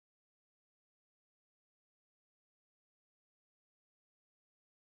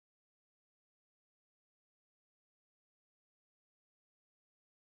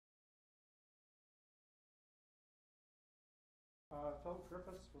Phillip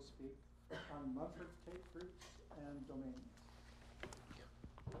Griffiths will speak on Mumford-Tate groups and domains.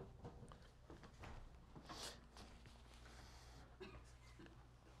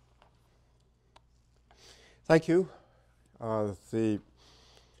 Thank you. The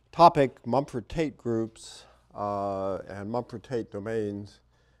topic, Mumford-Tate groups and Mumford-Tate domains,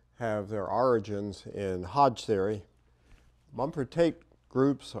 have their origins in Hodge theory. Mumford-Tate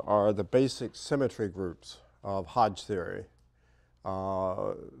groups are the basic symmetry groups of Hodge theory. They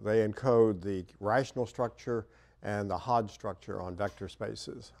encode the rational structure and the Hodge structure on vector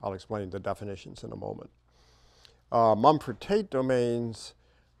spaces. I'll explain the definitions in a moment. Mumford-Tate domains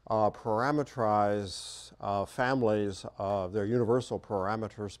parameterize families of their universal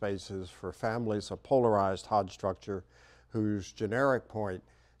parameter spaces for families of polarized Hodge structure whose generic point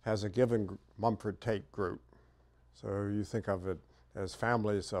has a given Mumford-Tate group. So you think of it as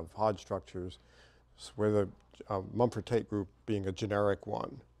families of Hodge structures with a Mumford-Tate group being a generic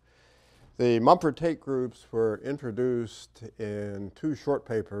one. The Mumford-Tate groups were introduced in two short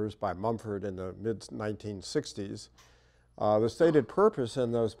papers by Mumford in the mid-1960s. The stated purpose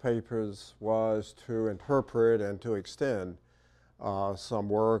in those papers was to interpret and to extend some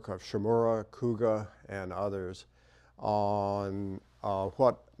work of Shimura, Kuga, and others on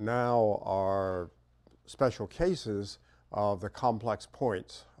what now are special cases of the complex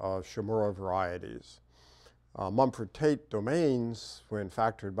points of Shimura varieties. Mumford-Tate domains, when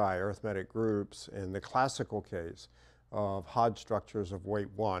factored by arithmetic groups in the classical case of Hodge structures of weight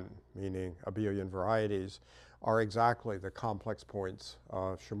 1, meaning abelian varieties, are exactly the complex points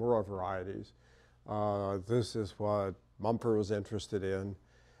of Shimura varieties. This is what Mumford was interested in,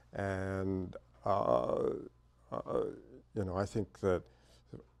 and I think that,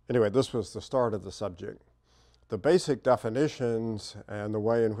 anyway, this was the start of the subject. The basic definitions and the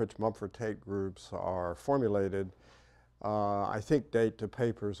way in which Mumford-Tate groups are formulated, I think, date to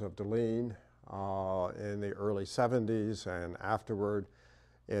papers of Deligne in the early 70s and afterward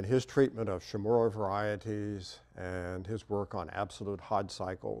in his treatment of Shimura varieties and his work on absolute Hodge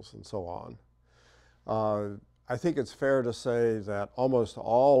cycles and so on. I think it's fair to say that almost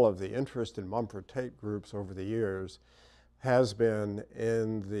all of the interest in Mumford-Tate groups over the years has been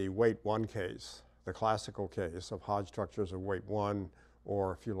in the weight 1 case, the classical case of Hodge structures of weight 1,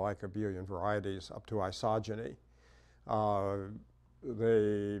 or if you like, abelian varieties up to isogeny.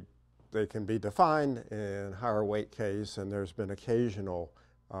 They can be defined in higher weight case, and there's been occasional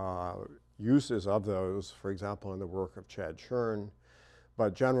uses of those, for example, in the work of Chad Schern,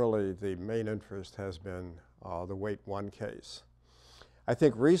 but generally the main interest has been the weight 1 case. I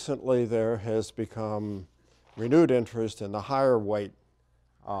think recently there has become renewed interest in the higher weight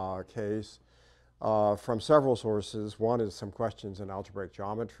case from several sources. One is some questions in algebraic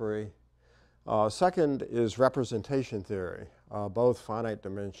geometry. Second is representation theory, both finite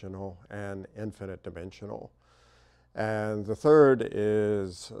dimensional and infinite dimensional. And the third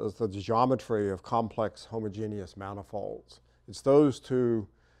is the geometry of complex homogeneous manifolds. It's those two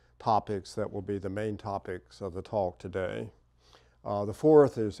topics that will be the main topics of the talk today. The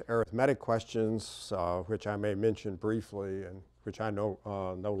fourth is arithmetic questions, which I may mention briefly and which I know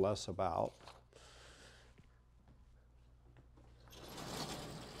less about.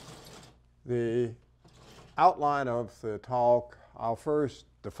 The outline of the talk, I'll first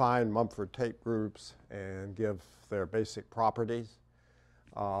define Mumford-Tate groups and give their basic properties.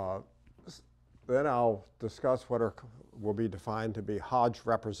 Then I'll discuss what will be defined to be Hodge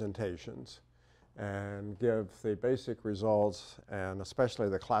representations and give the basic results and especially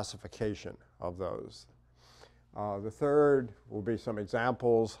the classification of those. The third will be some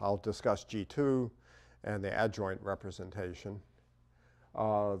examples. I'll discuss G2 and the adjoint representation.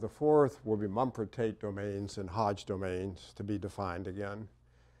 The fourth will be Mumford-Tate domains and Hodge domains to be defined again.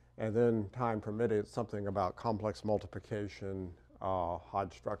 And then, time permitted, something about complex multiplication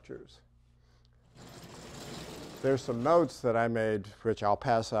Hodge structures. There's some notes that I made, which I'll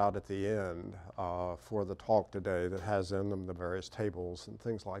pass out at the end for the talk today, that has in them the various tables and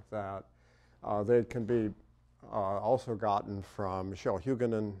things like that. They can be also gotten from Michelle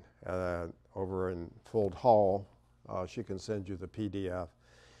Huguenin over in Fold Hall. She can send you the PDF.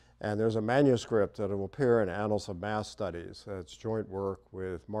 And there's a manuscript that will appear in Annals of Math Studies. It's joint work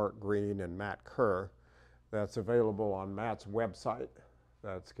with Mark Green and Matt Kerr that's available on Matt's website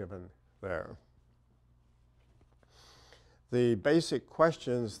that's given there. The basic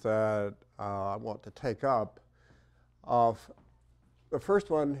questions that I want to take up, the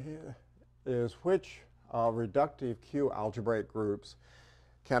first one is which reductive Q algebraic groups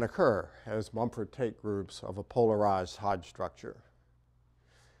can occur as Mumford-Tate groups of a polarized Hodge structure.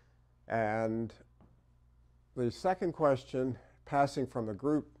 And the second question, passing from the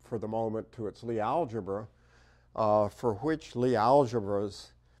group for the moment to its Lie algebra, for which Lie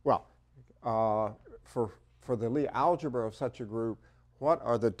algebras, well, for the Lie algebra of such a group, what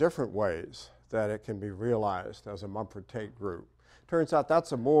are the different ways that it can be realized as a Mumford-Tate group? Turns out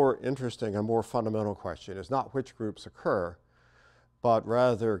that's a more interesting and more fundamental question. It's not which groups occur, but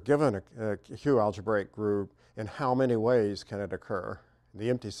rather, given a Q algebraic group, in how many ways can it occur? The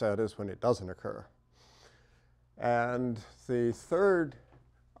empty set is when it doesn't occur. And the third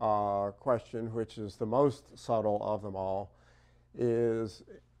question, which is the most subtle of them all, is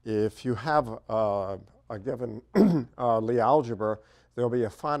if you have a given Lie algebra, there'll be a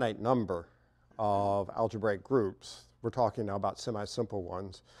finite number of algebraic groups. We're talking now about semi-simple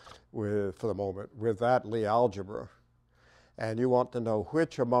ones for the moment, with that Lie algebra. And you want to know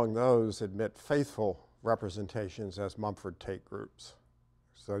which among those admit faithful representations as Mumford-Tate groups.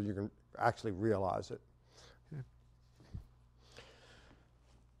 So you can actually realize it.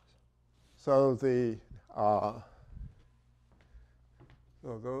 So so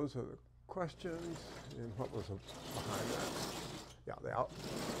those are the questions. And what was behind that? Yeah,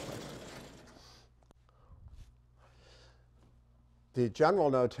 the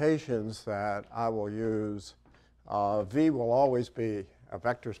general notations that I will use, V will always be a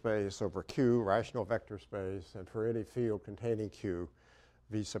vector space over Q, rational vector space, and for any field containing Q,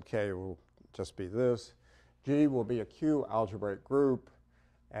 V sub k will just be this. G will be a Q algebraic group,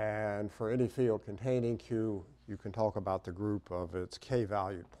 and for any field containing Q, you can talk about the group of its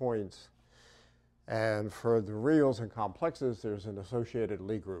k-valued points. And for the reals and complexes, there's an associated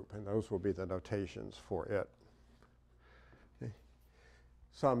Lie group, and those will be the notations for it. Okay.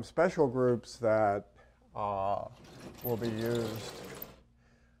 Some special groups that will be used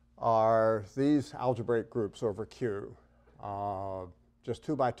are these algebraic groups over Q. Just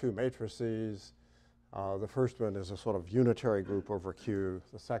 2 by 2 matrices. The first one is a sort of unitary group over Q.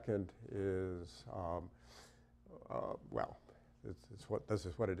 The second is, well, this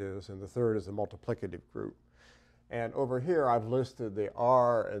is what it is. And the third is a multiplicative group. And over here, I've listed the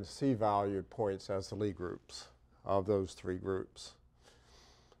R and C valued points as the Lie groups of those three groups.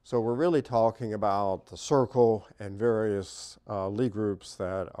 So we're really talking about the circle and various Lie groups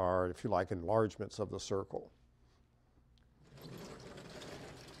that are, if you like, enlargements of the circle.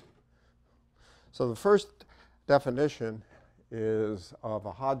 So the first definition is of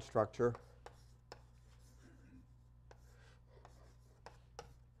a Hodge structure.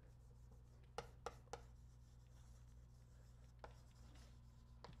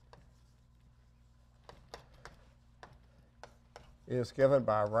 Is given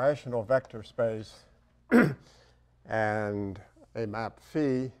by a rational vector space and a map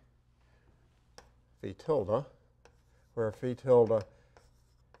phi tilde, where phi tilde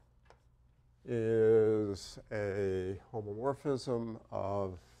is a homomorphism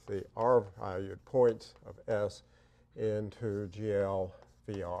of the R-valued points of S into GL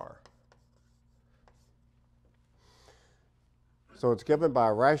VR. So it's given by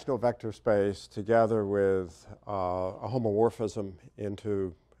a rational vector space together with a homomorphism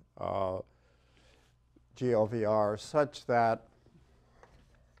into GLVR such that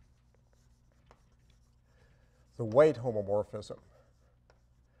the weight homomorphism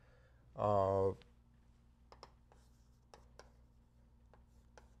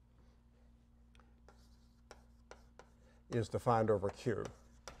is defined over Q.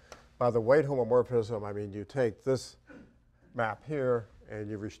 By the weight homomorphism, I mean you take this map here and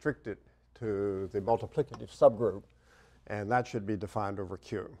you restrict it to the multiplicative subgroup, and that should be defined over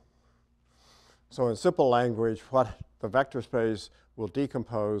Q. So in simple language, what the vector space will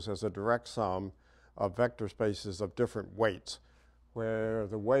decompose as a direct sum of vector spaces of different weights, where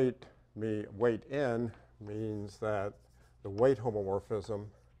the weight n means that the weight homomorphism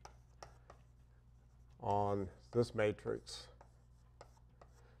on this matrix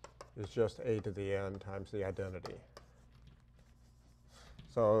is just a to the n times the identity.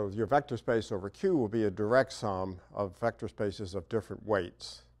 So your vector space over Q will be a direct sum of vector spaces of different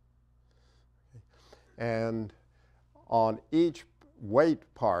weights. And on each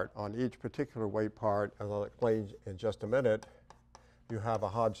weight part, on each particular weight part, as I'll explain in just a minute, you have a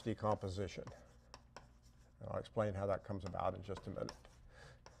Hodge decomposition. And I'll explain how that comes about in just a minute.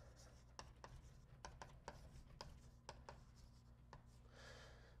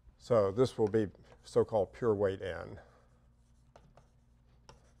 So this will be so-called pure weight n.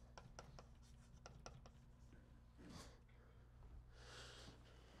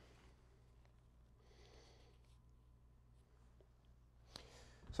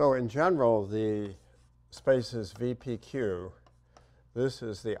 So in general, the space is VPQ. This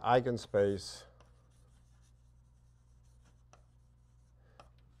is the eigenspace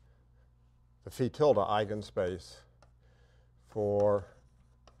the phi tilde eigenspace for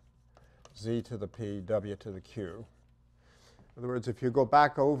z to the p, w to the q. In other words, if you go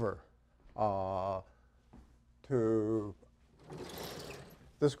back over to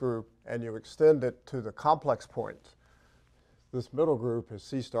this group and you extend it to the complex points, this middle group is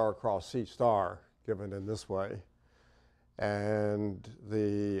C star cross C star, given in this way. And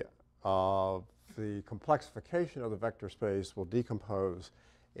the complexification of the vector space will decompose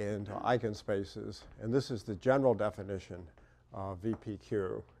into eigenspaces. And this is the general definition of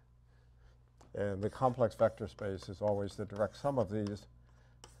VPQ. And the complex vector space is always the direct sum of these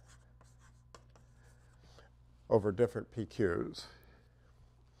over different PQs.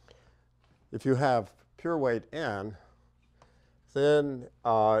 If you have pure weight n, then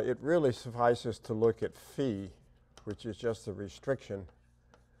it really suffices to look at phi, which is just the restriction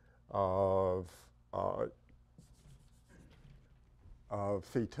of phi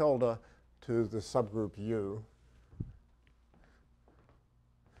tilde to the subgroup U.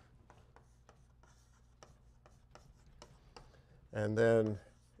 And then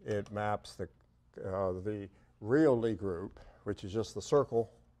it maps the real Lie group, which is just the circle,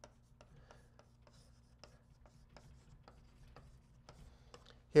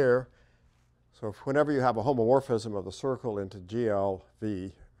 here. So whenever you have a homomorphism of the circle into GL,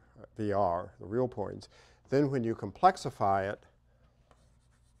 V, VR, the real points, then when you complexify it,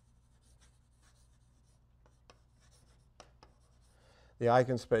 the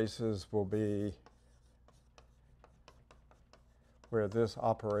eigenspaces will be where this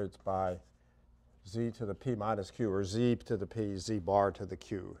operates by z to the p minus q, or z to the p, z bar to the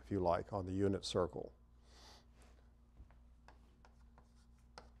q, if you like, on the unit circle.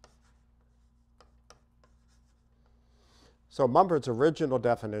 So Mumford's original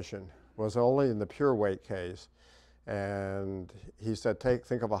definition was only in the pure weight case. And he said,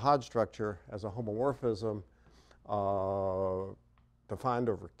 think of a Hodge structure as a homomorphism defined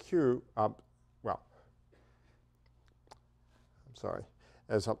over Q,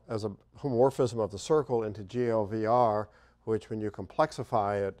 as a homomorphism of the circle into GLVR, which when you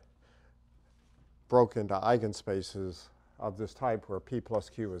complexify it, broke into eigenspaces of this type where P plus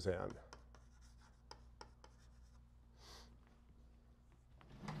Q is N.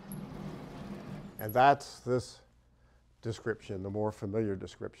 And that's this description, the more familiar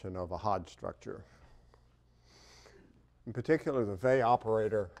description of a Hodge structure. In particular, the Weil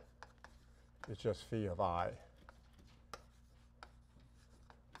operator is just phi of I.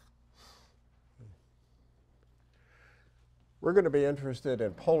 We're going to be interested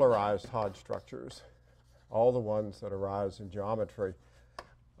in polarized Hodge structures. All the ones that arise in geometry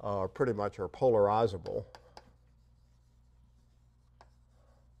pretty much are polarizable.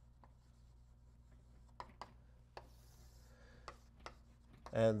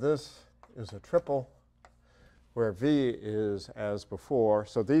 And this is a triple where V is as before.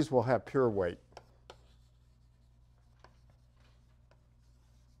 So these will have pure weight.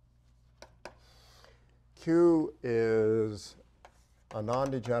 Q is a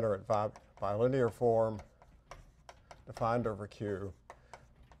non-degenerate bilinear form defined over Q,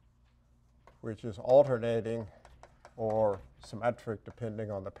 which is alternating or symmetric depending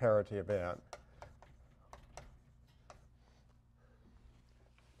on the parity of N.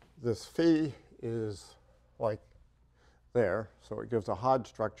 This phi is like there, so it gives a Hodge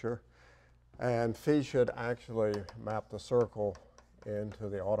structure. And phi should actually map the circle into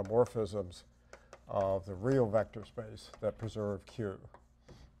the automorphisms of the real vector space that preserve Q.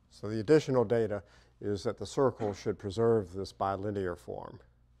 So the additional data is that the circle should preserve this bilinear form.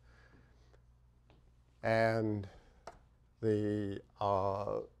 And the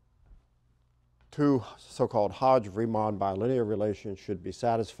two so-called Hodge-Riemann bilinear relations should be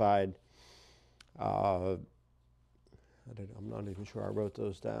satisfied. I'm not even sure I wrote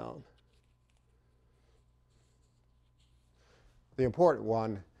those down. The important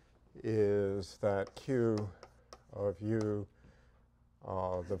one is that Q of U,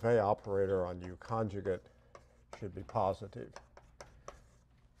 the Weil operator on U conjugate, should be positive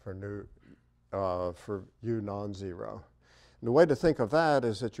for U non-zero. And the way to think of that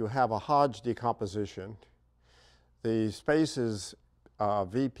is that you have a Hodge decomposition. The spaces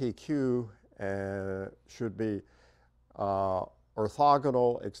VPQ should be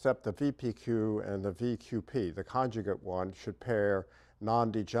orthogonal, except the VPQ and the VQP, the conjugate one, should pair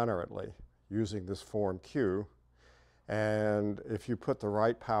non-degenerately using this form Q. And if you put the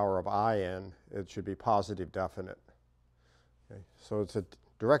right power of I in, it should be positive definite. Okay? So it's a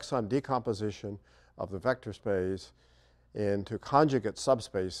direct sum decomposition of the vector space into conjugate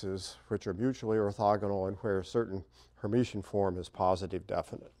subspaces, which are mutually orthogonal and where a certain Hermitian form is positive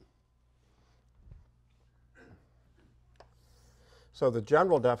definite. So the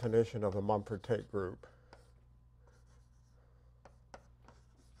general definition of a Mumford-Tate group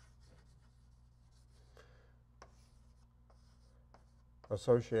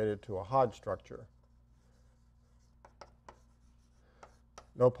associated to a Hodge structure,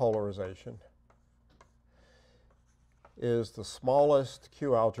 no polarization, is the smallest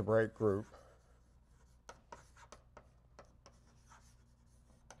Q algebraic group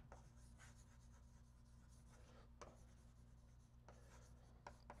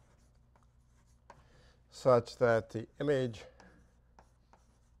such that the image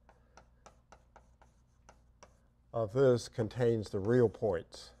of this contains the real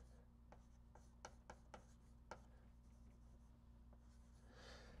points.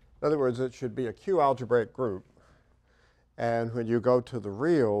 In other words, it should be a Q algebraic group, and when you go to the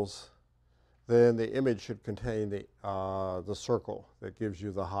reals, then the image should contain the circle that gives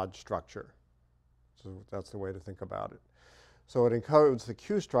you the Hodge structure. So that's the way to think about it. So it encodes the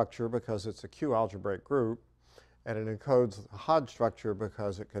Q structure because it's a Q algebraic group, and it encodes the Hodge structure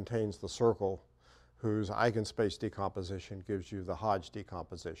because it contains the circle whose eigenspace decomposition gives you the Hodge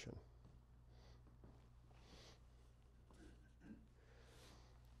decomposition.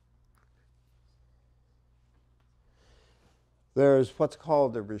 There's what's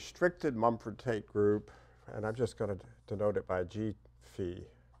called the restricted Mumford-Tate group, and I'm just going to denote it by G phi.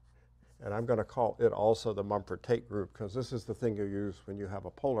 And I'm going to call it also the Mumford-Tate group because this is the thing you use when you have a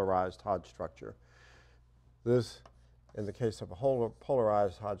polarized Hodge structure. This, in the case of a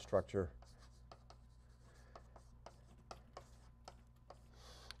polarized Hodge structure,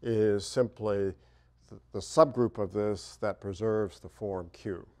 is simply the subgroup of this that preserves the form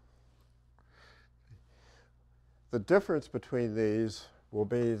Q. The difference between these will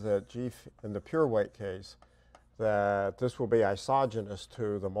be that in the pure weight case, that this will be isogenous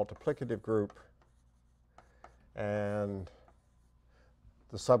to the multiplicative group and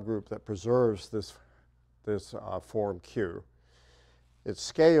the subgroup that preserves this form Q. It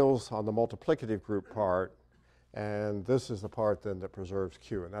scales on the multiplicative group part, and this is the part then that preserves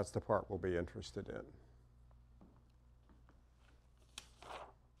Q, and that's the part we'll be interested in.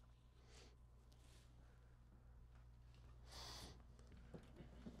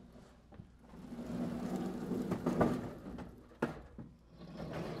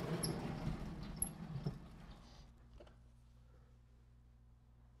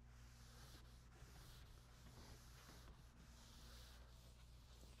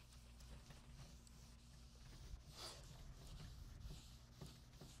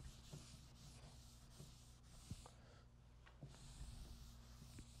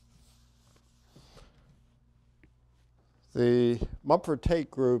 The Mumford-Tate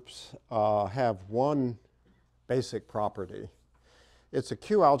groups have one basic property. It's a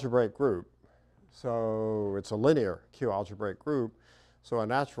Q algebraic group, so it's a linear Q algebraic group. So a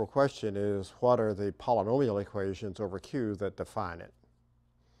natural question is, what are the polynomial equations over Q that define it?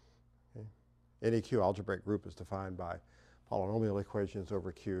 Okay. Any Q algebraic group is defined by polynomial equations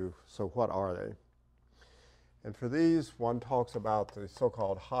over Q, so what are they? And for these, one talks about the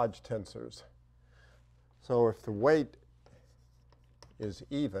so-called Hodge tensors. So if the weight is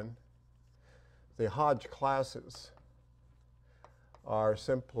even, the Hodge classes are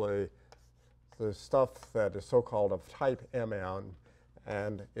simply the stuff that is so-called of type Mn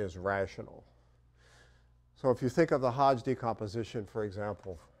and is rational. So if you think of the Hodge decomposition, for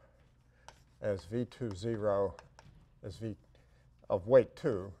example, as V20 as V of weight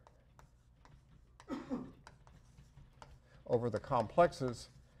 2 over the complexes,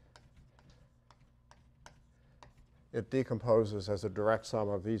 it decomposes as a direct sum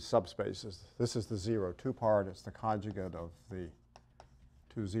of these subspaces. This is the 0, 2 part. It's the conjugate of the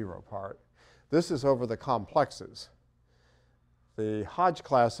 2, 0 part. This is over the complexes. The Hodge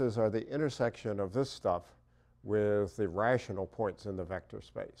classes are the intersection of this stuff with the rational points in the vector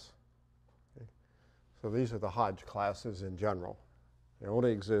space. Okay. So these are the Hodge classes in general. They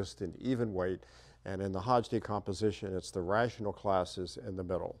only exist in even weight, and in the Hodge decomposition, it's the rational classes in the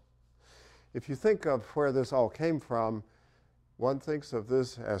middle. If you think of where this all came from, one thinks of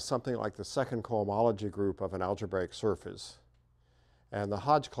this as something like the second cohomology group of an algebraic surface. And the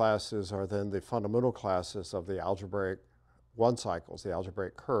Hodge classes are then the fundamental classes of the algebraic one cycles, the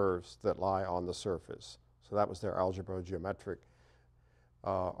algebraic curves that lie on the surface. So that was their algebrogeometric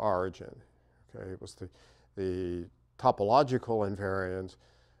origin. Okay, it was the topological invariants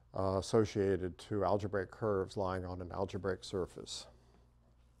associated to algebraic curves lying on an algebraic surface.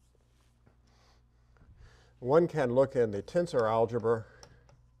 One can look in the tensor algebra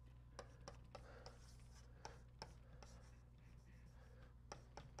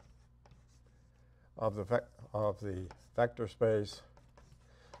of the vector space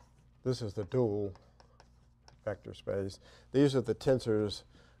This is the dual vector space. These are the tensors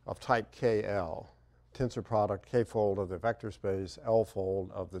of type KL. Tensor product K-fold of the vector space,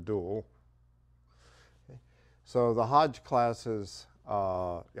 L-fold of the dual. Okay. So the Hodge classes,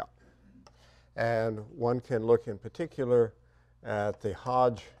 and one can look in particular at the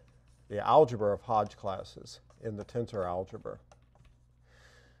algebra of Hodge classes in the tensor algebra.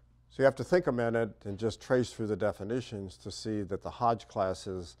 So you have to think a minute and just trace through the definitions to see that the Hodge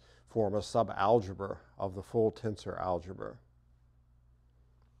classes form a subalgebra of the full tensor algebra.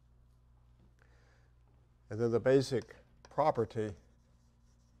 And then the basic property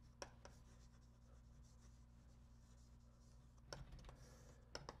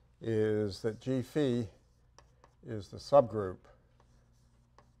is that G phi is the subgroup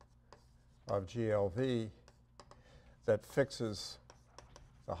of GLV that fixes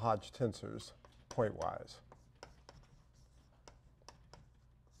the Hodge tensors pointwise.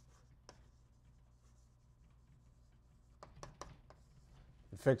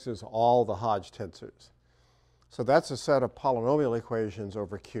 It fixes all the Hodge tensors. So that's a set of polynomial equations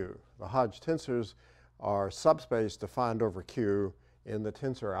over Q. The Hodge tensors are subspace defined over Q in the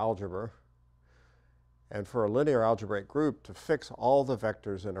tensor algebra. And for a linear algebraic group to fix all the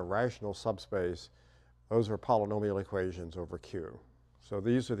vectors in a rational subspace, those are polynomial equations over Q. So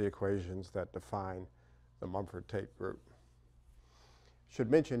these are the equations that define the Mumford-Tate group. Should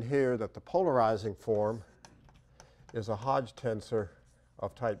mention here that the polarizing form is a Hodge tensor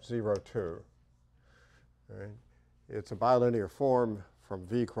of type 0, 2. Right. It's a bilinear form from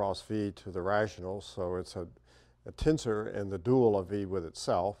V cross V to the rational, so it's a tensor in the dual of V with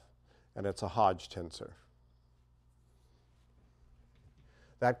itself, and it's a Hodge tensor.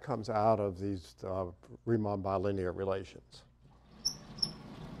 That comes out of these Riemann bilinear relations.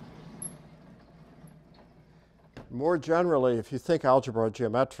 More generally, if you think algebra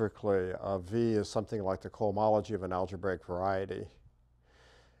geometrically, V is something like the cohomology of an algebraic variety.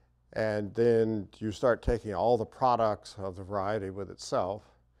 And then you start taking all the products of the variety with itself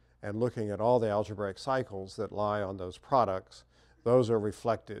and looking at all the algebraic cycles that lie on those products. Those are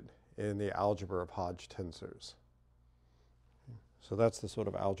reflected in the algebra of Hodge tensors. So that's the sort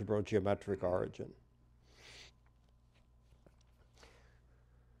of algebra geometric origin.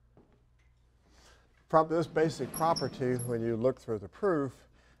 From this basic property, when you look through the proof,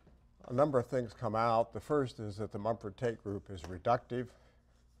 a number of things come out. The first is that the Mumford-Tate group is reductive.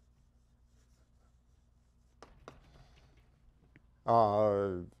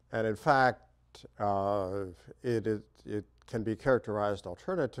 And in fact, it can be characterized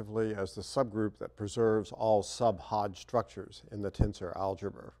alternatively as the subgroup that preserves all sub-Hodge structures in the tensor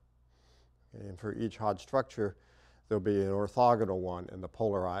algebra. And for each Hodge structure, there'll be an orthogonal one in the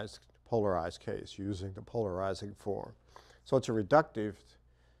polarized case using the polarizing form. So it's a reductive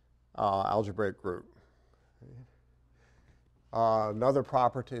algebraic group. Another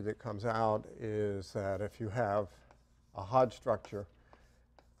property that comes out is that if you have a Hodge structure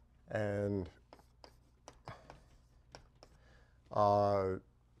and if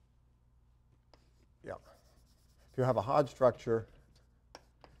you have a Hodge structure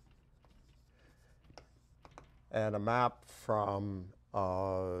and a map from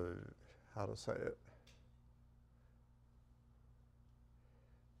how to say it?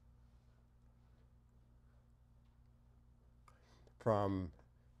 From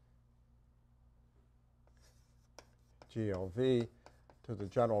GLV to the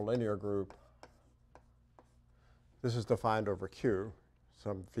general linear group. This is defined over Q,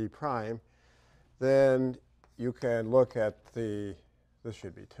 some V prime. Then you can look at this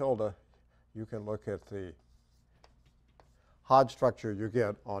should be tilde. You can look at the Hodge structure you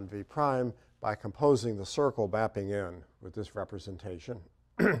get on V prime by composing the circle mapping in with this representation.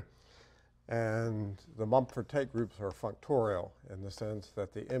 And the Mumford-Tate groups are functorial in the sense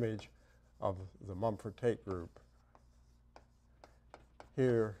that the image of the Mumford-Tate group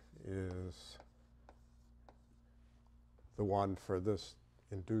here is the one for this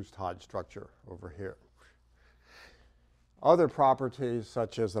induced Hodge structure over here. Other properties,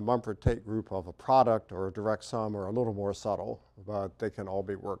 such as the Mumford-Tate group of a product or a direct sum, are a little more subtle, but they can all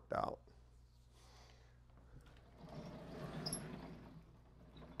be worked out.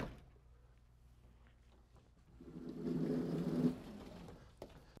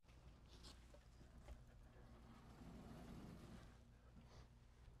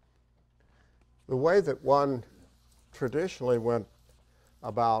 The way that one traditionally went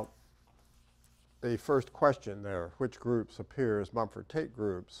about the first question there, which groups appear as Mumford-Tate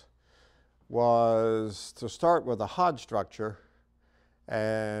groups, was to start with a Hodge structure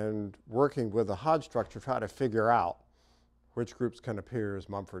and working with the Hodge structure try to figure out which groups can appear as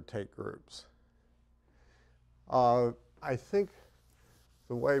Mumford-Tate groups. I think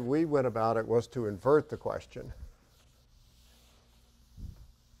the way we went about it was to invert the question.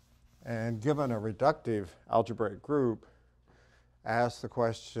 And given a reductive algebraic group, ask the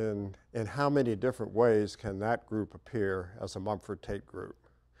question, in how many different ways can that group appear as a Mumford-Tate group?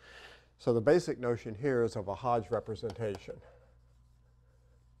 So the basic notion here is of a Hodge representation.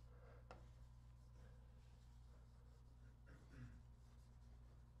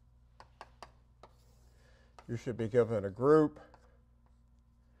 You should be given a group.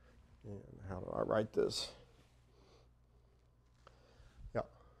 And how do I write this? Yeah.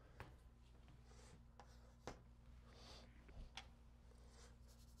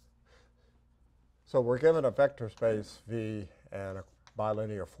 So we're given a vector space V and a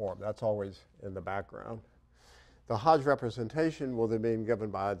bilinear form. That's always in the background. The Hodge representation will then be given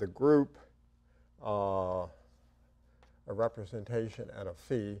by the group, a representation and a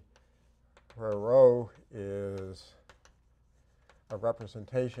phi, where rho is a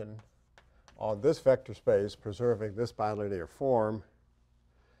representation on this vector space preserving this bilinear form,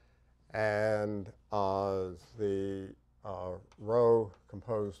 and the rho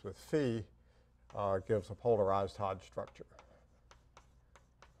composed with phi gives a polarized Hodge structure.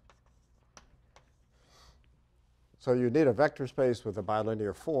 So you need a vector space with a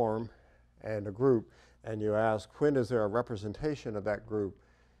bilinear form and a group, and you ask, when is there a representation of that group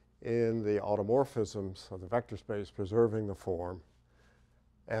in the automorphisms of the vector space preserving the form,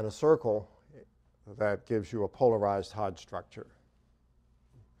 and a circle that gives you a polarized Hodge structure.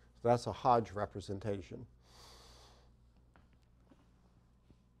 So that's a Hodge representation.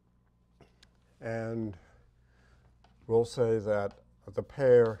 And we'll say that the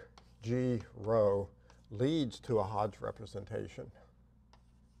pair G rho leads to a Hodge representation.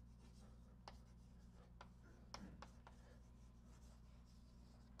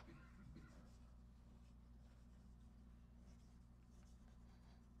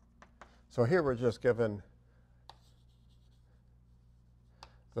 So here we're just given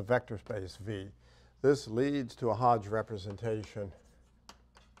the vector space V. This leads to a Hodge representation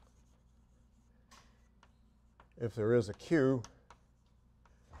if there is a Q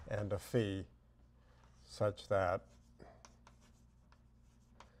and a phi such that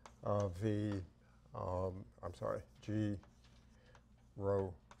G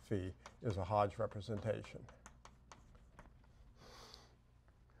rho phi is a Hodge representation.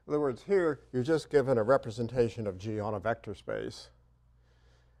 In other words, here you're just given a representation of G on a vector space.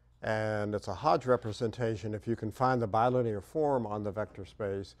 And it's a Hodge representation if you can find the bilinear form on the vector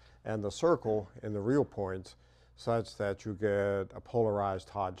space and the circle in the real points such that you get a polarized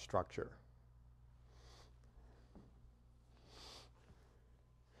Hodge structure.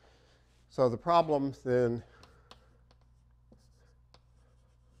 So the problem then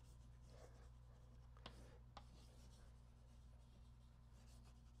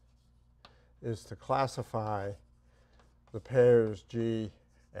is to classify the pairs G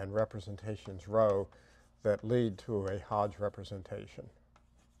and representations rho that lead to a Hodge representation.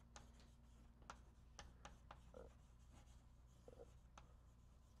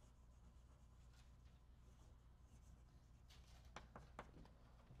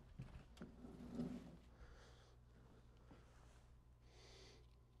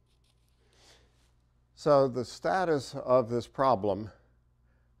 So the status of this problem,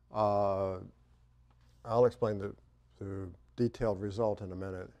 I'll explain the detailed result in a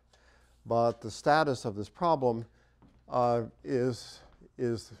minute. But the status of this problem is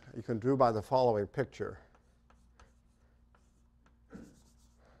you can do by the following picture.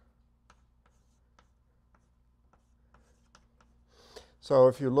 So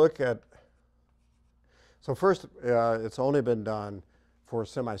if you look at, so first it's only been done for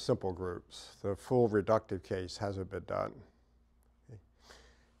semi-simple groups. The full reductive case hasn't been done.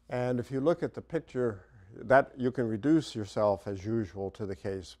 And if you look at the picture, that you can reduce yourself as usual to the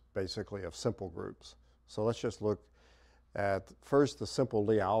case basically of simple groups. So let's just look at first the simple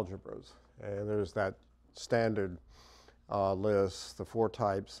Lie algebras. And there's that standard list, the 4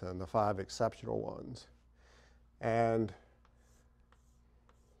 types and the 5 exceptional ones. And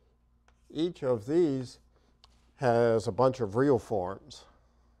each of these has a bunch of real forms.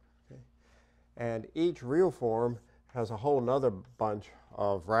 Okay? And each real form has a whole nother bunch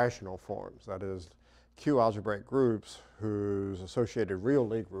of rational forms. That is, Q algebraic groups whose associated real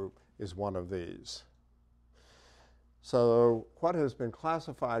Lie group is one of these. So what has been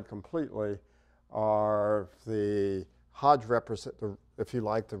classified completely are the Hodge if you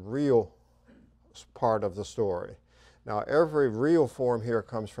like, the real part of the story. Now, every real form here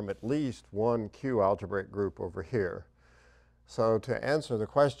comes from at least one Q algebraic group over here. So to answer the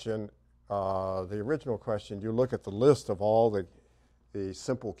question, the original question, you look at the list of all the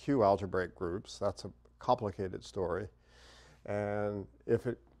simple Q algebraic groups. That's a complicated story. And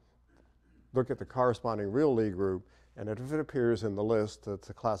look at the corresponding real Lie group, and if it appears in the list that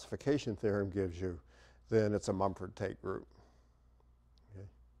the classification theorem gives you, then it's a Mumford-Tate group. Okay.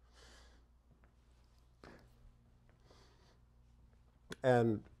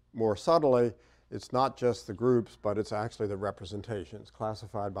 And more subtly, it's not just the groups, but it's actually the representations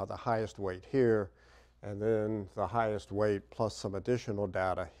classified by the highest weight here, and then the highest weight plus some additional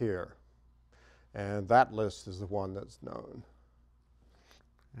data here. And that list is the one that's known.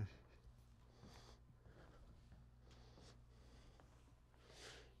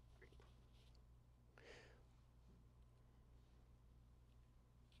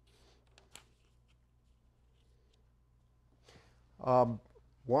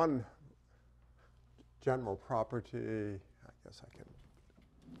 One general property, I guess I can.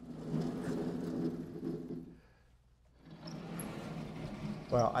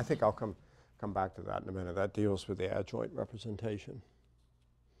 Well, I think I'll come back to that in a minute. That deals with the adjoint representation.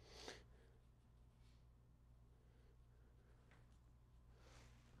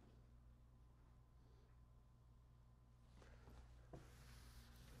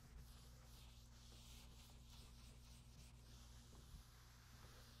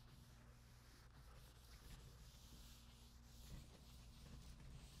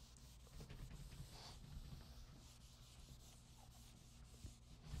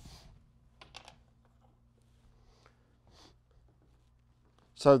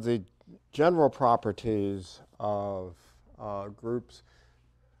 So the general properties of groups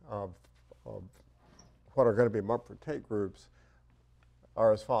of what are going to be Mumford-Tate groups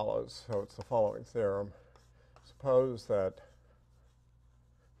are as follows. So it's the following theorem. Suppose that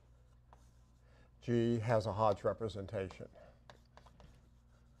G has a Hodge representation.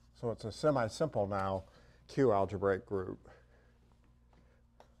 So it's a semi-simple now Q algebraic group.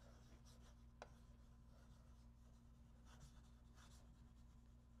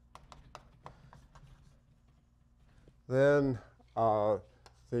 Then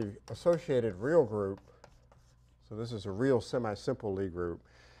the associated real group, so this is a real semi-simple Lie group.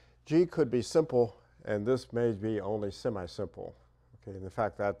 G could be simple, and this may be only semi-simple. Okay, and in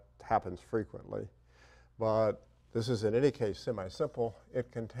fact, that happens frequently. But this is, in any case, semi-simple. It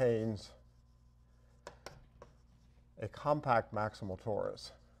contains a compact maximal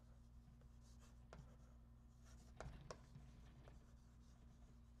torus.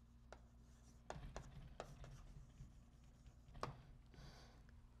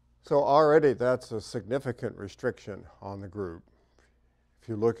 So already that's a significant restriction on the group. If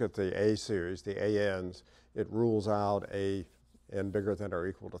you look at the A series, the ANs, it rules out a n bigger than or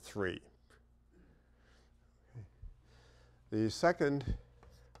equal to 3. The second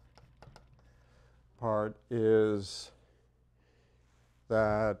part is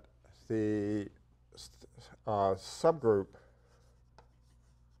that the subgroup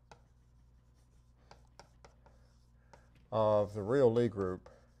of the real Lie group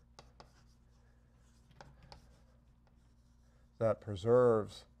that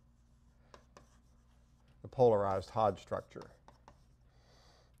preserves the polarized Hodge structure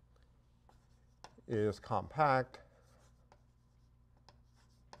is compact,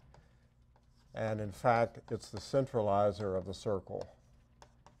 and in fact, it's the centralizer of the circle.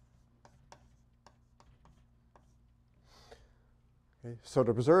 Okay. So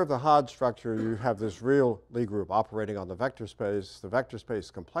to preserve the Hodge structure, you have this real Lie group operating on the vector space. The vector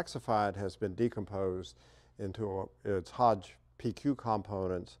space complexified has been decomposed into its Hodge PQ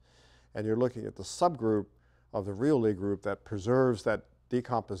components, and you're looking at the subgroup of the real Lie group that preserves that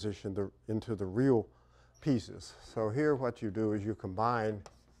decomposition into the real pieces. So here what you do is you combine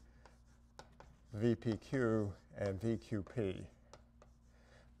VPQ and VQP.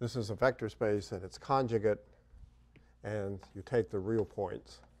 This is a vector space and its conjugate, and you take the real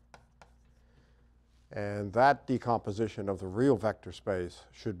points. And that decomposition of the real vector space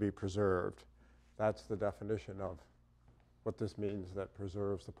should be preserved. That's the definition of what this means, that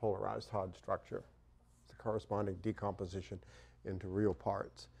preserves the polarized Hodge structure, the corresponding decomposition into real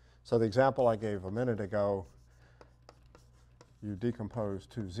parts. So the example I gave a minute ago, you decompose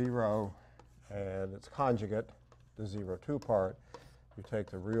 2, 0, and its conjugate, the 0, 2 part. You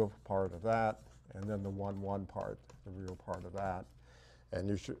take the real part of that, and then the 1, 1 part, the real part of that, and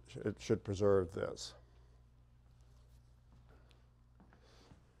it should preserve this.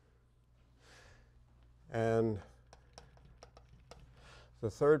 And the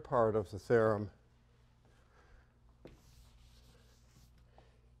third part of the theorem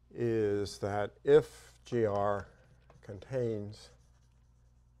is that if GR contains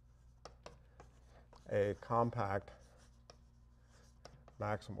a compact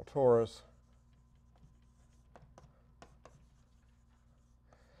maximal torus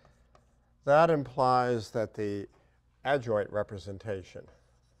that implies that the adjoint representation,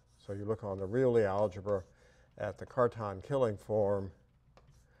 so you look on the real Lie algebra at the Cartan killing form,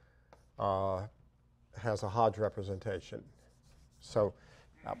 has a Hodge representation. So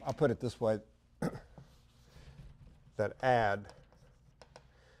I'll put it this way, that add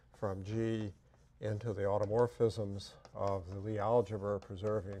from G into the automorphisms of the Lie algebra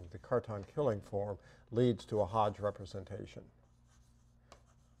preserving the Cartan killing form leads to a Hodge representation.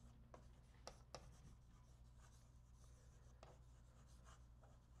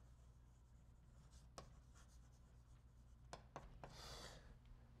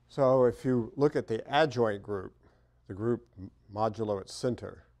 So if you look at the adjoint group, the group modulo its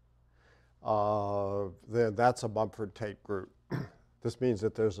center, then that's a Mumford-Tate group. This means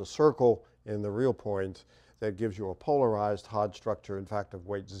that there's a circle in the real point that gives you a polarized Hodge structure, in fact, of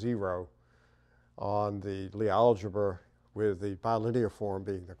weight 0 on the Lie algebra, with the bilinear form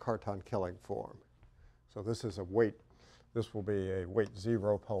being the Cartan killing form. So this is a weight, this will be a weight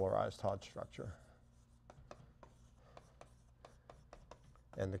 0 polarized Hodge structure.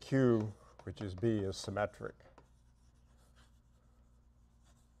 And the Q, which is B, is symmetric.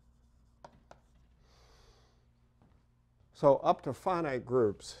 So up to finite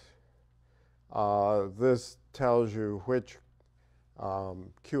groups, this tells you which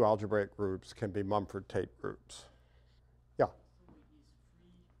Q algebraic groups can be Mumford-Tate groups. Yeah? So it is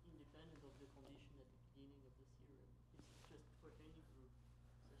free independent of the condition at the beginning of the theorem. It's just for any group,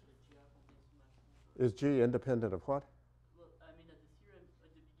 such that GR contains the maximum. Is G independent of what? Well, I mean, at the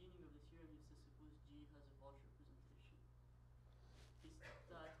beginning of the theorem, you say suppose G has a Hodge representation. Is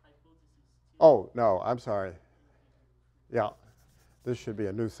that hypothesis still? Oh, no, I'm sorry. Yeah, this should be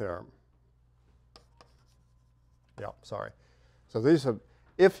a new theorem. Yeah, sorry. So these are,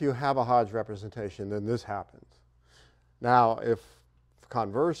 if you have a Hodge representation, then this happens. Now, if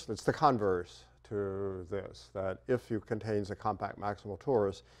converse, it's the converse to this, that if you contains a compact maximal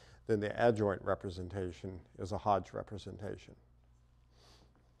torus, then the adjoint representation is a Hodge representation.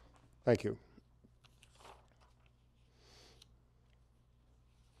 Thank you.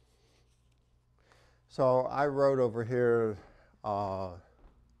 So I wrote over here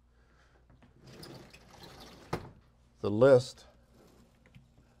the list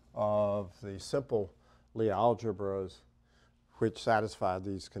of the simple Lie algebras which satisfy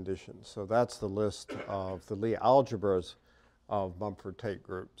these conditions. So that's the list of the Lie algebras of Mumford-Tate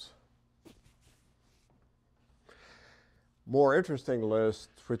groups. More interesting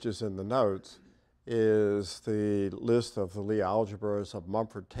list, which is in the notes, is the list of the Lie algebras of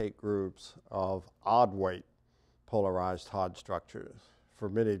Mumford-Tate groups of odd weight polarized Hodge structures. For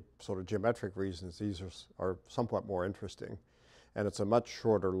many sort of geometric reasons, these are somewhat more interesting, and it's a much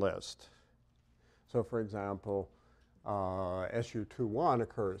shorter list. So for example, SU21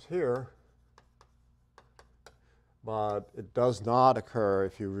 occurs here, but it does not occur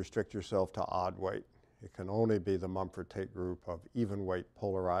if you restrict yourself to odd weight. It can only be the Mumford-Tate group of even weight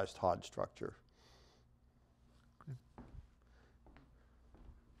polarized Hodge structure.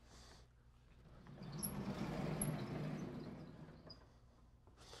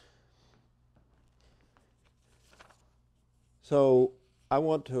 So I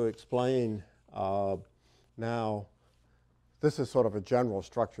want to explain now, this is sort of a general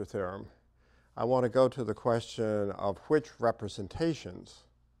structure theorem. I want to go to the question of which representations,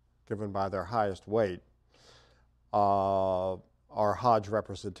 given by their highest weight, are Hodge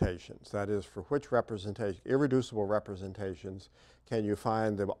representations. That is, for which representation, irreducible representations, can you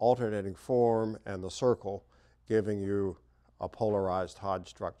find the alternating form and the circle giving you a polarized Hodge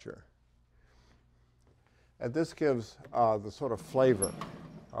structure. And this gives the sort of flavor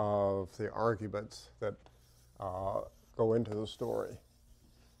of the arguments that go into the story.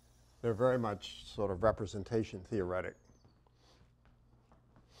 They're very much sort of representation theoretic.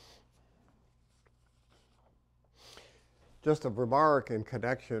 Just a remark in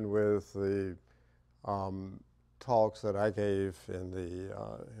connection with the talks that I gave in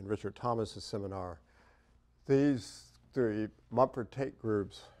in Richard Thomas's seminar. These three Mumford-Tate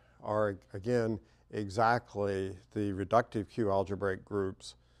groups are, again, exactly the reductive Q algebraic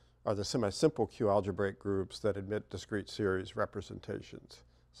groups, or the semi-simple Q algebraic groups that admit discrete series representations.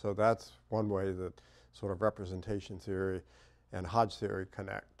 So that's one way that sort of representation theory and Hodge theory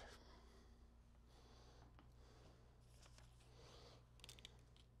connect.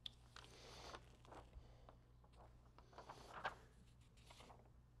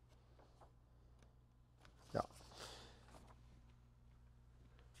 Yeah.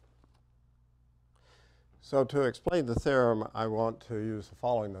 So to explain the theorem, I want to use the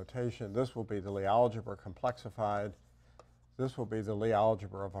following notation. This will be the Lie algebra complexified. This will be the Lie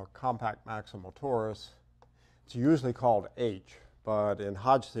algebra of a compact maximal torus. It's usually called H, but in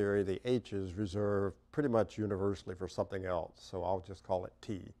Hodge theory, the H is reserved pretty much universally for something else, so I'll just call it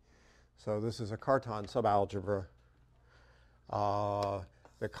T. So this is a Cartan subalgebra.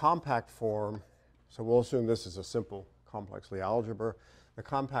 The compact form, so we'll assume this is a simple complex Lie algebra. The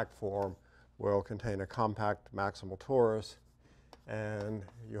compact form will contain a compact maximal torus, and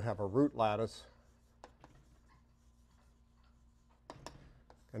you have a root lattice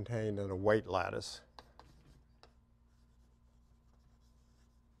contained in a weight lattice.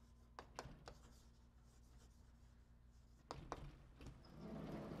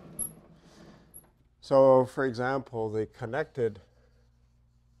 So, for example, the connected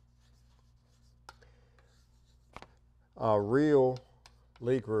real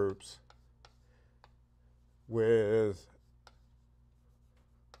Lie groups with,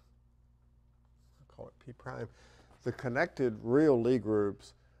 I'll call it P prime, the connected real Lie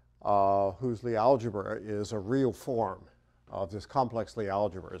groups whose Lie algebra is a real form of this complex Lie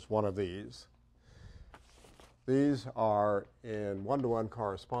algebra is one of these. These are in one-to-one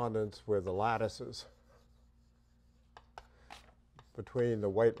correspondence with the lattices between the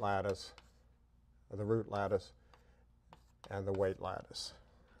weight lattice, or the root lattice, and the weight lattice.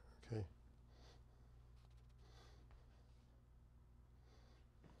 Okay.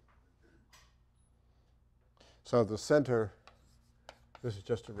 So the center, this is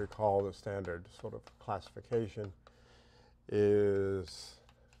just to recall the standard sort of classification, is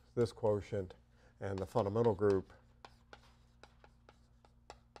this quotient, and the fundamental group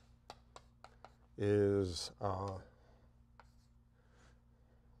is,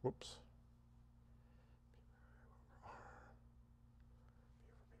 whoops.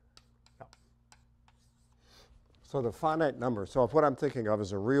 Yeah. So the finite number, so if what I'm thinking of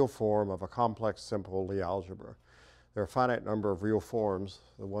is a real form of a complex simple Lie algebra, there are a finite number of real forms.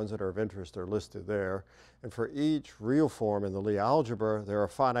 The ones that are of interest are listed there. And for each real form in the Lie algebra, there are a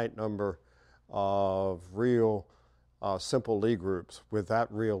finite number of real simple Lie groups with that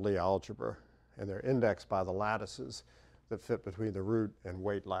real Lie algebra. And they're indexed by the lattices that fit between the root and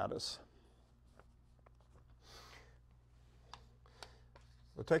weight lattice.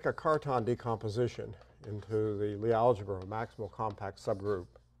 We'll take a Cartan decomposition into the Lie algebra of a maximal compact subgroup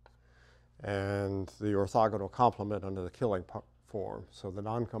and the orthogonal complement under the Killing form, so the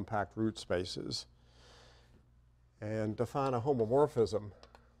non-compact root spaces, and define a homomorphism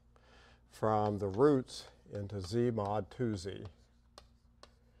from the roots into Z mod 2Z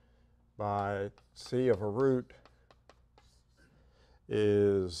by C of a root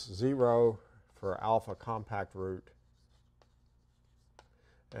is 0 for alpha compact root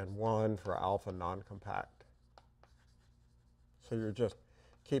and 1 for alpha non-compact. So you're just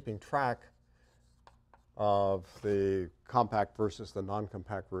keeping track of the compact versus the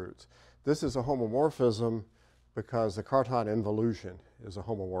non-compact roots. This is a homomorphism because the Cartan involution is a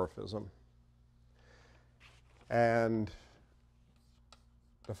homomorphism. And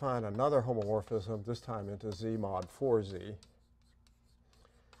define another homomorphism, this time into Z mod 4Z,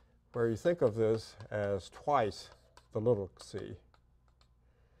 where you think of this as twice the little c.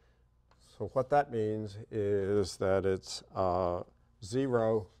 So what that means is that it's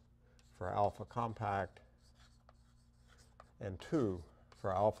 0 for alpha compact and 2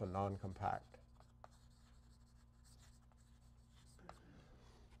 for alpha non-compact.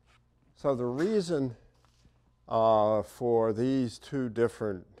 So the reason for these two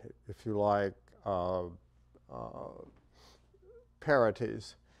different, if you like,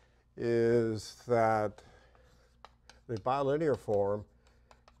 parities is that the bilinear form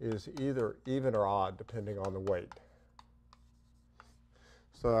is either even or odd depending on the weight.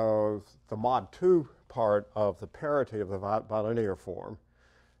 So the mod 2 part of the parity of the bilinear form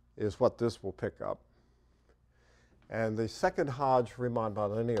is what this will pick up. And the second Hodge-Riemann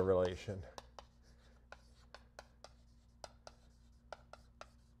bilinear relation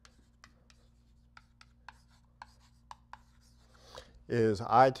is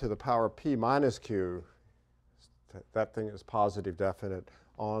I to the power p minus q. That thing is positive definite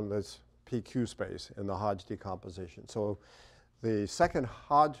on this PQ space in the Hodge decomposition. So the second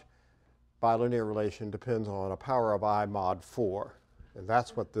Hodge bilinear relation depends on a power of I mod 4. And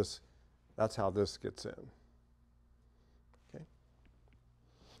that's what this, that's how this gets in. Okay.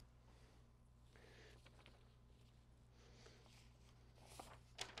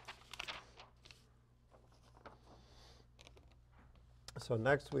 So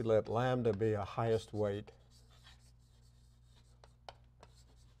next we let lambda be a highest weight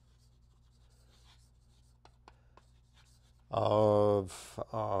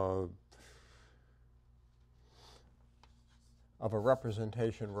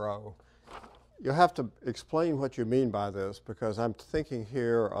representation rho. You have to explain what you mean by this, because I'm thinking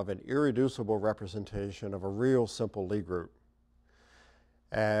here of an irreducible representation of a real simple Lie group.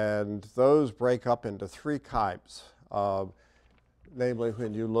 And those break up into three types. Namely,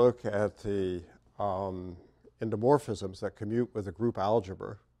 when you look at the endomorphisms that commute with a group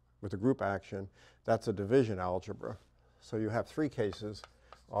algebra, with a group action, that's a division algebra. So you have three cases,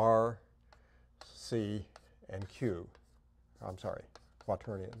 R, C, and Q. I'm sorry,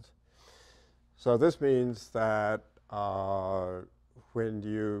 quaternions. So this means that when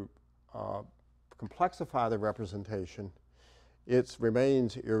you complexify the representation, it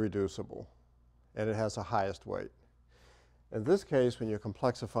remains irreducible, and it has the highest weight. In this case, when you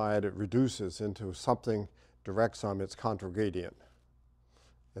complexify it, it reduces into something direct sum its contragradient.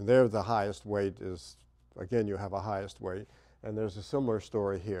 And there the highest weight is, again, you have a highest weight. And there's a similar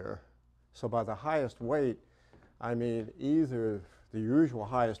story here. So by the highest weight, I mean either the usual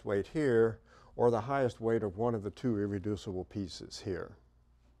highest weight here or the highest weight of one of the two irreducible pieces here.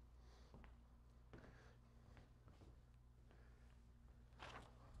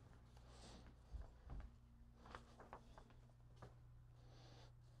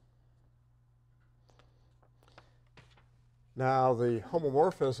 Now, the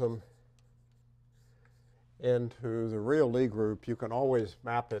homomorphism into the real Lie group, you can always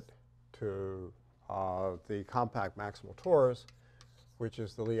map it to the compact maximal torus, which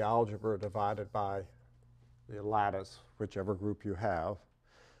is the Lie algebra divided by the lattice, whichever group you have.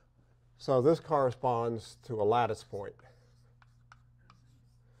 So this corresponds to a lattice point.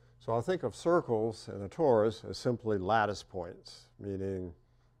 So I think of circles in a torus as simply lattice points, meaning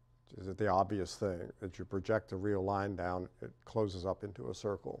is it the obvious thing that you project the real line down, it closes up into a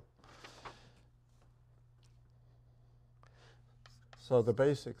circle. So the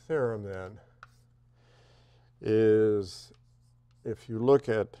basic theorem then is, if you look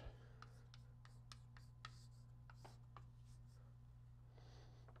at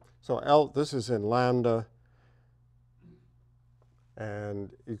this is in lambda,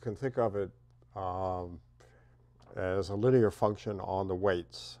 and you can think of it as a linear function on the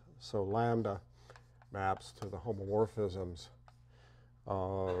weights. So lambda maps to the homomorphisms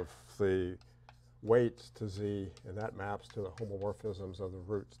of the weights to Z, and that maps to the homomorphisms of the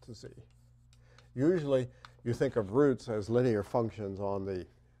roots to Z. Usually, you think of roots as linear functions on the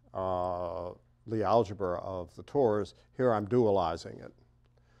Lie algebra of the torus. Here, I'm dualizing it.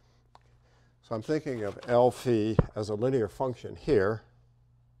 So I'm thinking of L phi as a linear function here.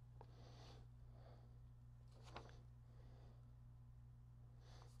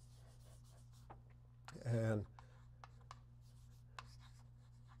 And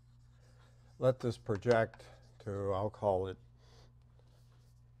let this project to, I'll call it,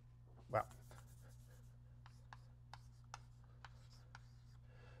 well,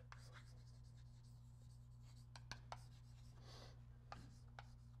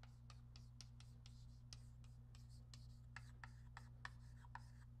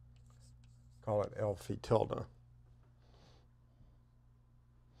 call it L phi tilde.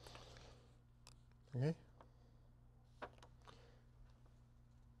 Okay.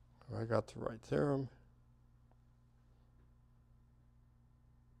 I got the right theorem.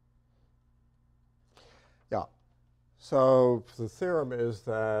 Yeah. So the theorem is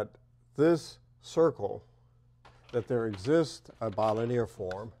that this circle, that there exists a bilinear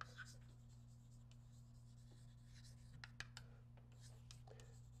form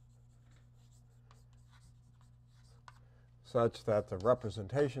such that the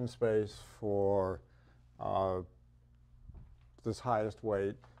representation space for this highest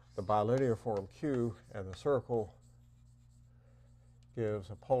weight, the bilinear form Q, and the circle gives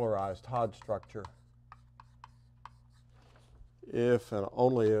a polarized Hodge structure if and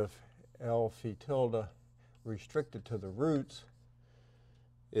only if L phi tilde restricted to the roots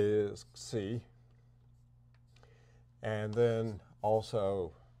is C. And then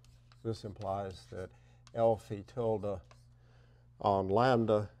also this implies that L phi tilde on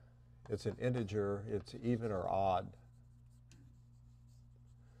lambda, it's an integer, it's even or odd,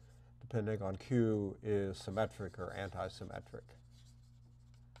 depending on Q is symmetric or anti-symmetric.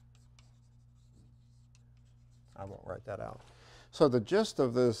 I won't write that out. So the gist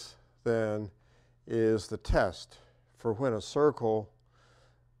of this then is the test for when a circle,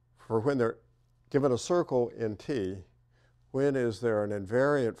 for when they're given a circle in T, when is there an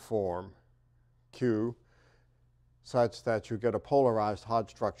invariant form Q such that you get a polarized Hodge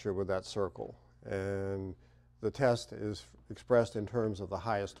structure with that circle. And the test is expressed in terms of the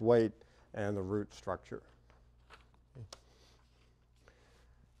highest weight and the root structure.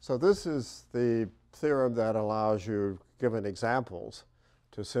 So this is the theorem that allows you, given examples,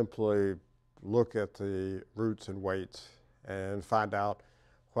 to simply look at the roots and weights and find out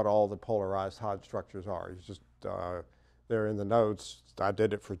what all the polarized Hodge structures are. You just, they're in the notes. I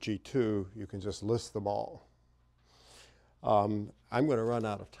did it for G2. You can just list them all. I'm going to run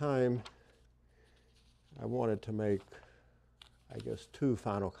out of time. I wanted to make, I guess, 2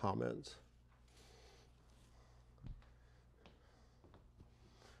 final comments.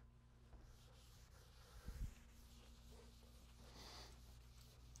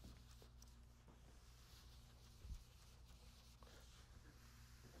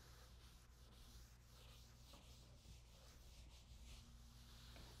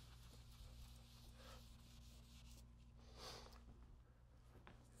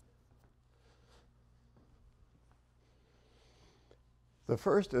 The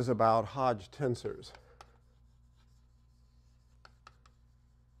first is about Hodge tensors.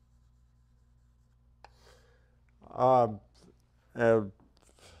 A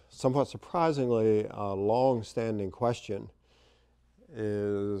somewhat surprisingly long-standing question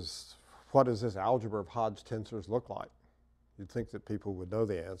is, what does this algebra of Hodge tensors look like? You'd think that people would know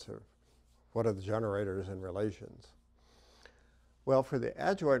the answer. What are the generators and relations? Well, for the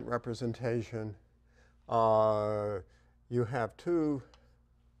adjoint representation, you have 2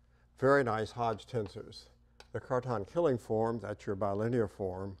 very nice Hodge tensors. The Cartan-Killing form, that's your bilinear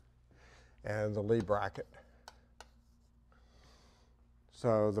form, and the Lie bracket.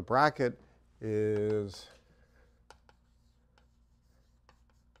 So the bracket is,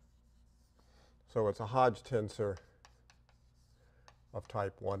 so it's a Hodge tensor of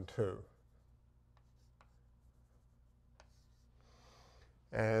type 1, 2.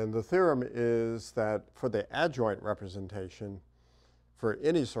 And the theorem is that for the adjoint representation, for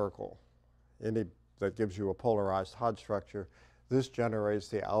any circle, any that gives you a polarized Hodge structure, this generates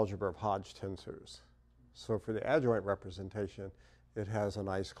the algebra of Hodge tensors. So for the adjoint representation, it has a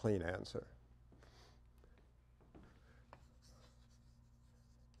nice clean answer.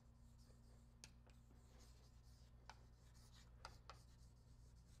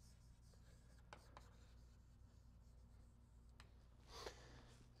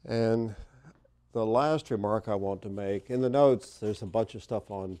 And the last remark I want to make, in the notes, there's a bunch of stuff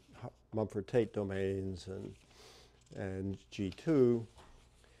on Mumford-Tate domains and G2,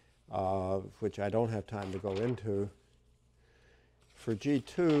 which I don't have time to go into. For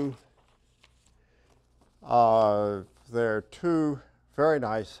G2, there are 2 very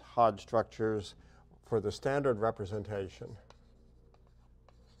nice Hodge structures for the standard representation.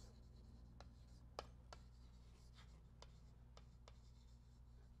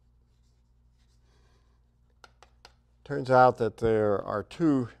 Turns out that there are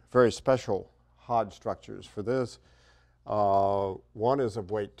 2 very special Hodge structures for this. One is of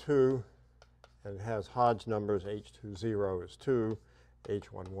weight 2, and it has Hodge numbers. H20 is 2,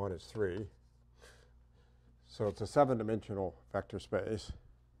 H11 is 3. So it's a 7-dimensional vector space.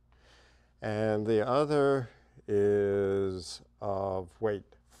 And the other is of weight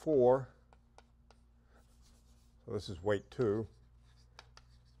 4. So this is weight 2.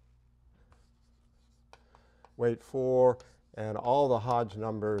 Weight 4, and all the Hodge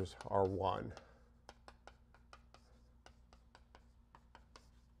numbers are 1.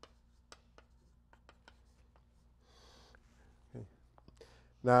 Okay.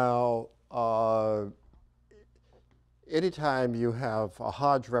 Now, anytime you have a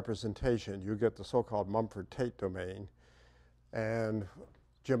Hodge representation, you get the so-called Mumford-Tate domain. And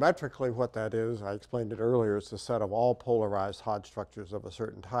geometrically what that is, I explained it earlier, it's a set of all polarized Hodge structures of a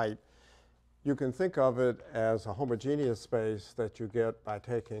certain type. You can think of it as a homogeneous space that you get by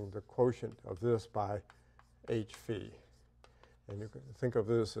taking the quotient of this by h phi. And you can think of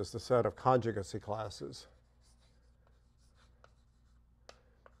this as the set of conjugacy classes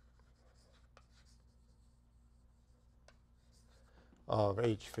of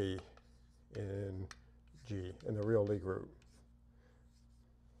h phi in G, in the real Lie group.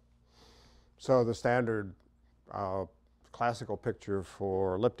 So the standard classical picture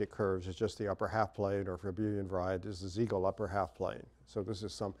for elliptic curves is just the upper half plane, or for abelian variety is the Siegel upper half plane. So this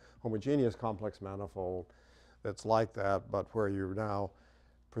is some homogeneous complex manifold that's like that, but where you're now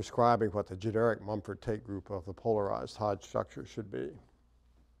prescribing what the generic Mumford-Tate group of the polarized Hodge structure should be.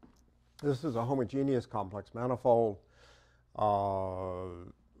 This is a homogeneous complex manifold,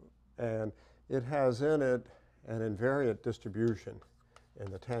 and it has in it an invariant distribution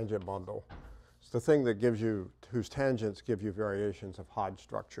in the tangent bundle. It's the thing that gives you, whose tangents give you variations of Hodge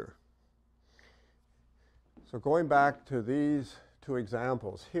structure. So going back to these 2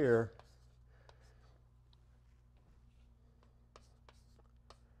 examples here,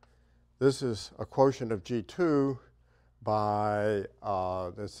 This is a quotient of G2 by,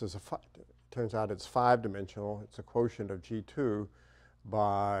 turns out it's 5-dimensional. It's a quotient of G2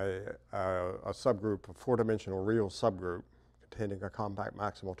 by a subgroup, a 4-dimensional real subgroup containing a compact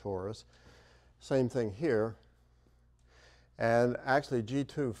maximal torus. Same thing here. And actually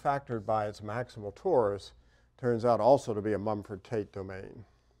G2 factored by its maximal torus turns out also to be a Mumford-Tate domain.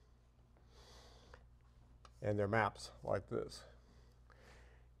 And they're maps like this.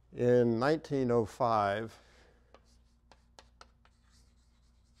 In 1905,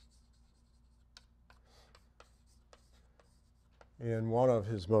 in one of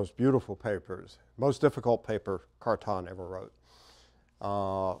his most beautiful papers, most difficult paper Cartan ever wrote,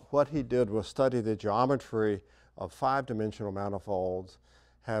 what he did was study the geometry of 5-dimensional manifolds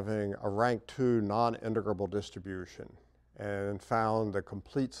having a rank 2 non-integrable distribution and found the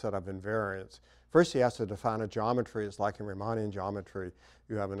complete set of invariants. First, he has to define a geometry. It's like in Riemannian geometry.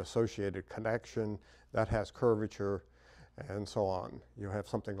 You have an associated connection that has curvature and so on. You have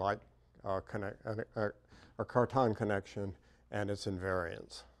something like a Cartan connection and its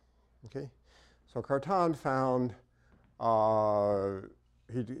invariance. Okay? So Cartan found,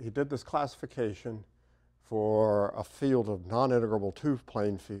 he did this classification for a field of non-integrable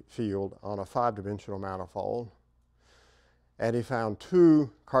 2-plane field on a 5-dimensional manifold. And he found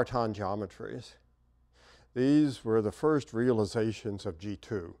 2 Cartan geometries. These were the first realizations of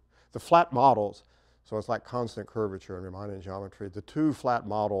G2. The flat models, so it's like constant curvature in Riemannian geometry, the 2 flat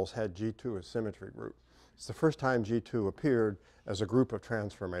models had G2 as symmetry group. It's the first time G2 appeared as a group of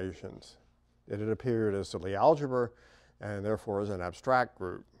transformations. It had appeared as the Lie algebra and therefore as an abstract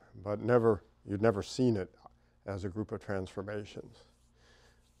group, but you'd never seen it as a group of transformations.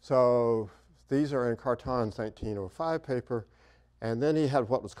 So these are in Cartan's 1905 paper, and then he had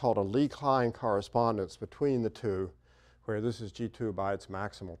what was called a Lie-Klein correspondence between the two, where this is G2 by its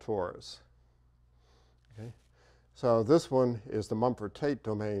maximal torus. Okay? So this one is the Mumford-Tate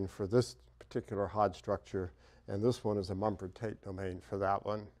domain for this particular Hodge structure, and this one is a Mumford-Tate domain for that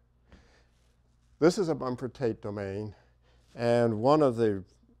one. This is a Mumford-Tate domain, and one of the,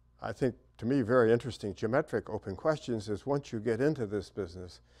 I think, to me, very interesting geometric open questions is once you get into this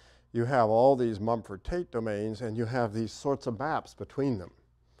business, you have all these Mumford-Tate domains, and you have these sorts of maps between them.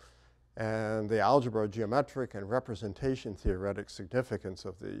 And the algebra geometric and representation theoretic significance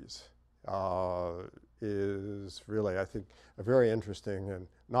of these is really, I think, a very interesting and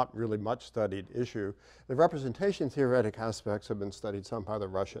not really much studied issue. The representation theoretic aspects have been studied some by the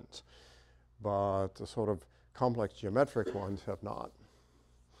Russians, but the sort of complex geometric ones have not.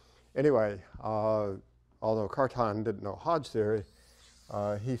 Anyway, although Cartan didn't know Hodge theory,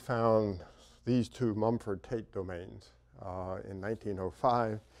 he found these 2 Mumford-Tate domains in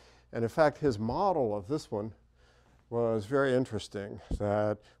 1905. And in fact, his model of this one was very interesting,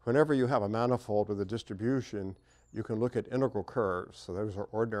 that whenever you have a manifold with a distribution, you can look at integral curves. So those are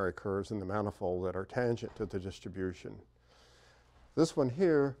ordinary curves in the manifold that are tangent to the distribution. This one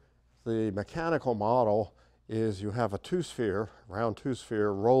here, the mechanical model is you have a 2-sphere, round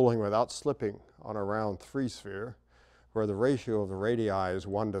 2-sphere, rolling without slipping on a round 3-sphere, where the ratio of the radii is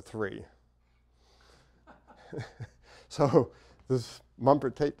 1:3. So this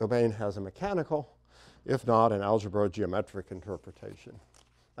Mumford-Tate domain has a mechanical, if not an algebra geometric interpretation.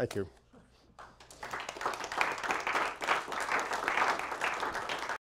 Thank you.